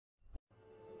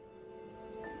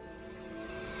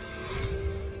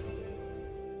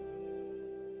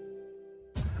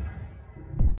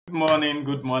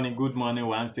Good morning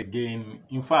once again.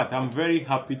 In fact, I'm very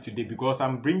happy today because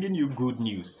I'm bringing you good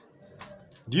news.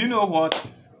 Do you know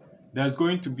what? There's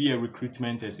going to be a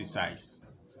recruitment exercise.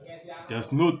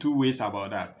 There's no two ways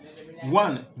about that.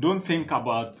 One, don't think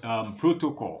about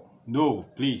protocol. No,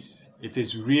 please. It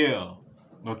is real.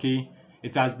 Okay?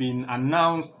 It has been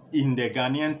announced in the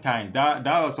Ghanaian Times. That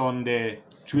was on the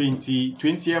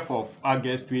 20th of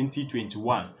August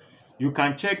 2021. You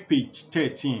can check page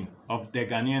 13 of the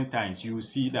Ghanaian Times. You will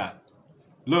see that.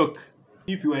 Look,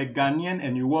 if you are a Ghanaian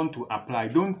and you want to apply,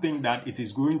 don't think that it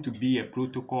is going to be a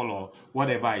protocol or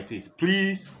whatever it is.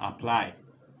 Please apply.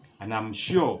 And I'm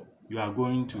sure you are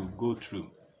going to go through.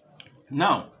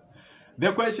 Now,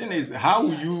 the question is, how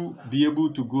will you be able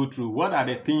to go through? What are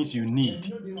the things you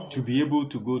need to be able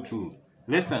to go through?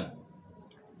 Listen,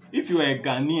 if you are a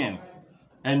Ghanaian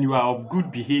and you are of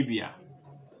good behavior,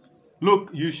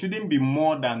 look, you shouldn't be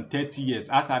more than 30 years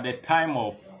as at the time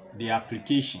of the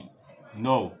application.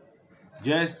 No,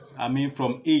 just,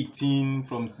 from 18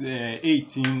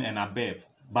 and above.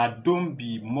 But don't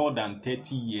be more than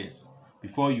 30 years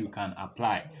before you can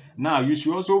apply. Now, you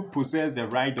should also possess the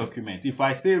right document. If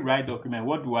I say right document,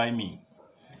 what do I mean?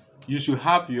 You should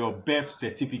have your birth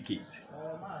certificate.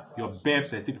 Your birth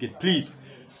certificate, please.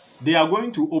 They are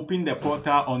going to open the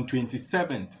portal on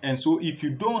 27th. And so if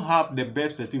you don't have the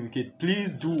birth certificate,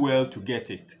 please do well to get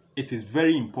it. It is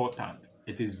very important.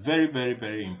 It is very, very,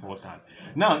 very important.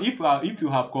 Now, if you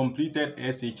have completed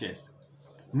SHS,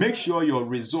 make sure your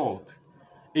result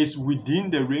is within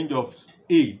the range of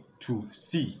A to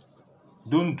C.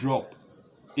 Don't drop.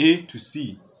 A to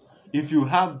C. If you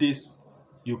have this,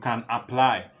 you can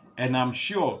apply. And I'm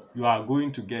sure you are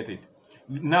going to get it.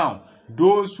 Now,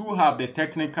 those who have the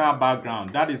technical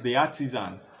background, that is the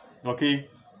artisans, okay,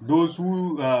 those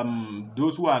who are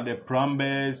the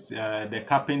plumbers, the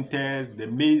carpenters, the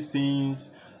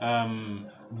masons,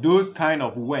 those kind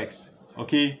of works,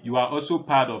 okay, you are also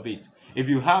part of it. If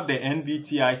you have the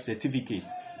NVTI certificate,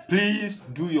 please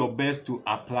do your best to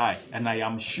apply, and I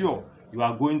am sure you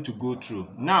are going to go through.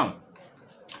 Now,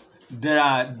 there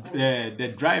are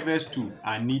the drivers too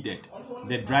are needed.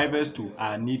 The drivers too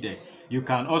are needed. You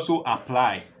can also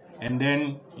apply and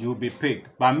then you'll be picked.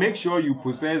 But make sure you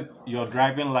possess your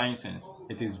driving license.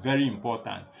 It is very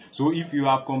important. So if you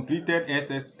have completed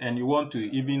SS and you want to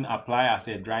even apply as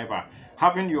a driver,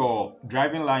 having your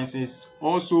driving license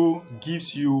also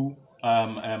gives you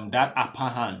that upper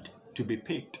hand to be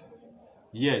picked.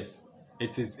 Yes.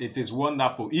 It is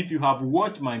wonderful. If you have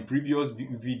watched my previous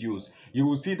videos, you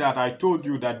will see that I told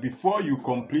you that before you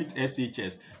complete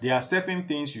SHS, there are certain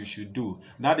things you should do.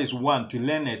 That is one, to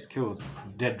learn a skills,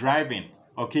 the driving,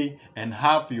 okay, and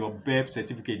have your birth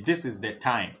certificate. This is the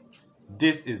time.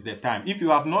 This is the time. If you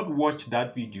have not watched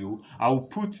that video, I will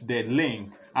put the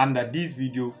link under this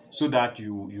video so that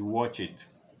you watch it.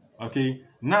 Okay.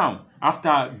 Now,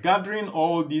 after gathering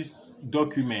all these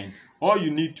documents, all you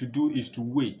need to do is to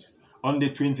wait. On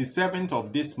the 27th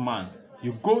of this month,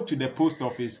 you go to the post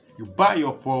office, you buy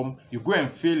your form, you go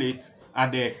and fill it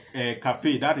at the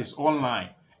cafe that is online,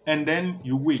 and then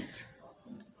you wait.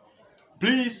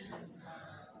 Please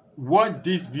watch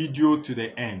this video to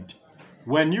the end.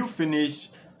 When you finish,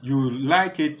 you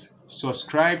like it,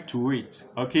 subscribe to it,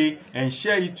 okay, and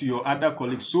share it to your other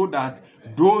colleagues so that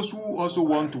those who also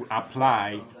want to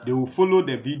apply, they will follow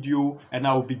the video, and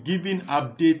I will be giving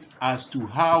updates as to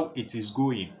how it is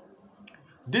going.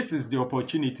 This is the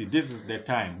opportunity. This is the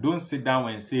time. Don't sit down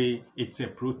and say it's a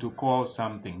protocol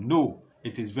something. No,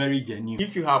 it is very genuine.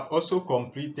 If you have also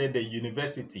completed the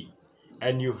university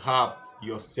and you have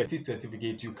your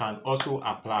certificate, you can also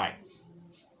apply.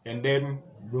 And then,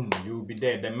 boom, you'll be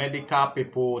there. The medical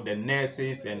people, the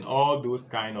nurses, and all those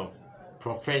kind of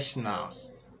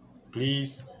professionals,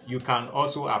 please, you can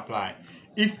also apply.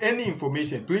 If any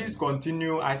information, please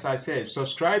continue, as I said,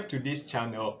 subscribe to this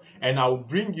channel and I'll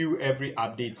bring you every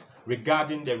update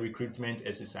regarding the recruitment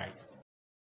exercise.